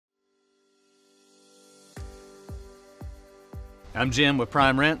I'm Jim with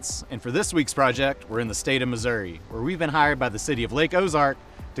Prime Rents, and for this week's project, we're in the state of Missouri, where we've been hired by the city of Lake Ozark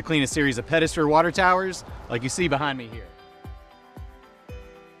to clean a series of pedisphere water towers like you see behind me here.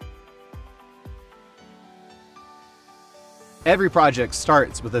 Every project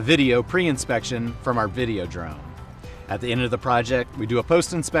starts with a video pre-inspection from our video drone. At the end of the project, we do a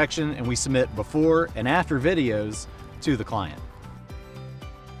post-inspection and we submit before and after videos to the client.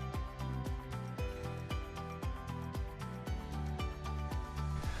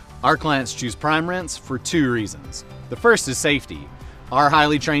 Our clients choose Prime Rents for two reasons. The first is safety. Our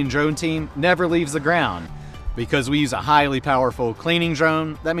highly trained drone team never leaves the ground. Because we use a highly powerful cleaning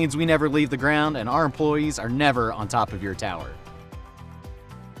drone, that means we never leave the ground and our employees are never on top of your tower.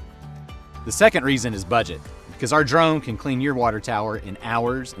 The second reason is budget. Because our drone can clean your water tower in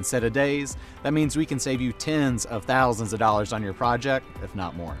hours instead of days, that means we can save you tens of thousands of dollars on your project, if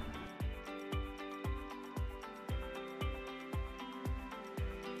not more.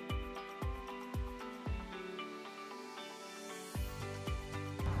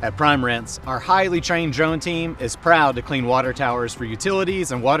 At Prime Rents, our highly trained drone team is proud to clean water towers for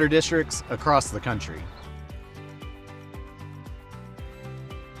utilities and water districts across the country.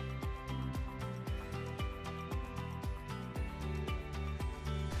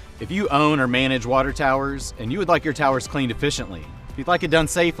 If you own or manage water towers and you would like your towers cleaned efficiently, if you'd like it done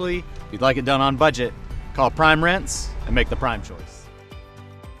safely, if you'd like it done on budget, call Prime Rents and make the prime choice.